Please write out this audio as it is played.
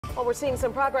Well, we're seeing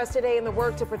some progress today in the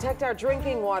work to protect our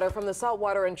drinking water from the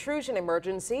saltwater intrusion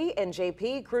emergency. In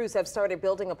JP, crews have started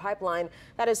building a pipeline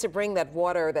that is to bring that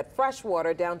fresh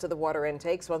water down to the water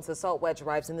intakes once the salt wedge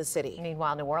arrives in the city.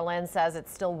 Meanwhile, New Orleans says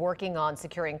it's still working on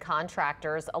securing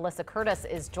contractors. Alyssa Curtis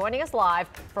is joining us live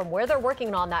from where they're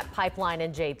working on that pipeline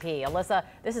in JP. Alyssa,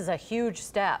 this is a huge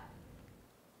step.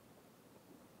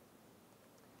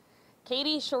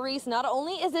 Katie, Charisse, not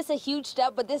only is this a huge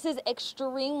step, but this is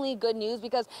extremely good news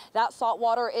because that salt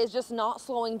water is just not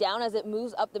slowing down as it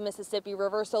moves up the Mississippi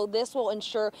River. So this will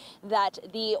ensure that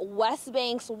the West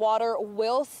Bank's water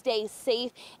will stay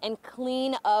safe and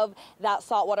clean of that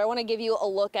salt water. I want to give you a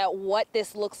look at what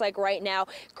this looks like right now.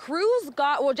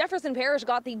 Jefferson Parish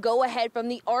got the go-ahead from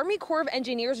the Army Corps of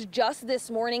Engineers just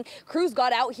this morning. Crews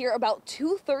got out here about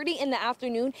 2:30 in the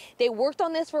afternoon. They worked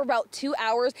on this for about 2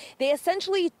 hours. They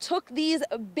essentially took these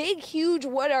big, huge,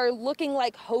 what are looking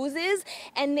like hoses,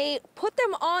 and they put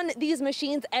them on these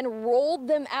machines and rolled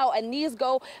them out. And these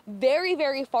go very,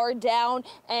 very far down.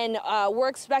 And we're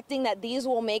expecting that these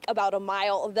will make about a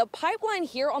mile. The pipeline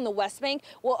here on the West Bank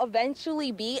will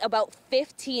eventually be about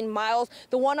 15 miles.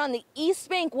 The one on the East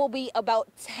Bank will be about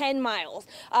 10 miles.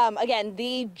 Again,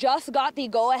 they just got the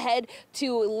go-ahead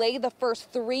to lay the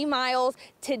first 3 miles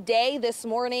today, this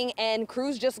morning, and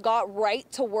crews just got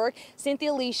right to work.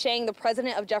 Cynthia Lee Shang, the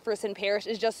president of Jefferson Parish,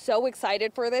 is just so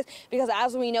excited for this because,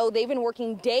 as we know, they've been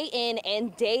working day in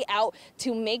and day out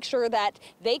to make sure that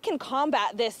they can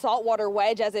combat this saltwater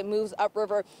wedge as it moves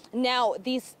upriver. Now,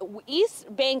 these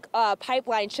East Bank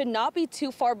pipeline should not be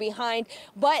too far behind,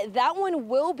 but that one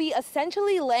will be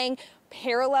essentially laying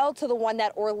parallel to the one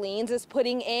that Orleans is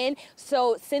putting in.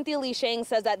 So Cynthia Lee Shang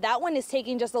says that that one is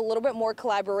taking just a little bit more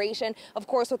collaboration, of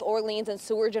course, with Orleans and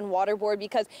Sewerage and Water Board,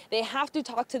 because they have to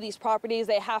talk to these properties.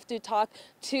 They have to talk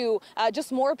to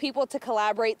just more people to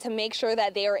collaborate to make sure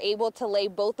that they are able to lay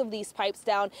both of these pipes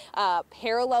down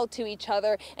parallel to each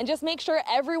other and just make sure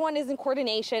everyone is in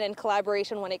coordination and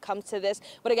collaboration when it comes to this.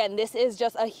 But again, this is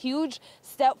just a huge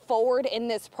step forward in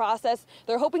this process.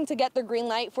 They're hoping to get the green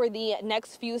light for the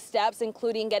next few steps,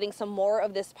 including getting some more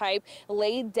of this pipe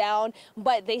laid down.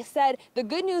 But they said the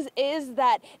good news is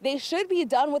that they should be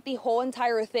done with the whole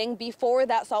entire thing before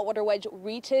that saltwater wedge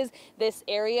reaches this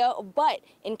area. But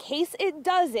in case it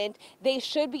doesn't, they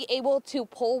should be able to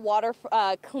pull water,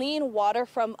 clean water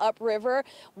from upriver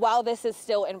while this is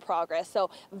still in progress. So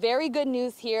very good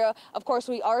news here. Of course,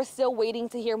 we are still waiting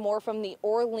to hear more from the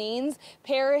Orleans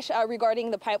Parish regarding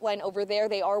the pipeline over there.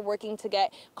 They are working to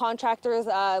get contractors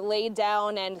laid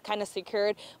down and kind of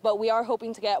secured, but we are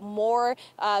hoping to get more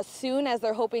soon, as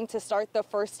they're hoping to start the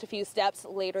first few steps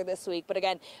later this week. But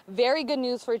again, very good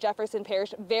news for Jefferson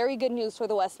Parish, very good news for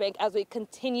the West Bank as we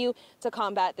continue to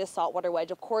combat this saltwater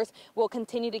wedge. Of course, we'll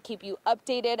continue to keep you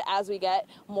updated as we get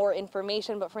more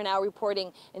information, but for now,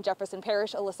 reporting in Jefferson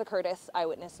Parish, Alyssa Curtis,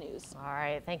 Eyewitness News. All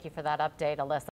right, thank you for that update, Alyssa.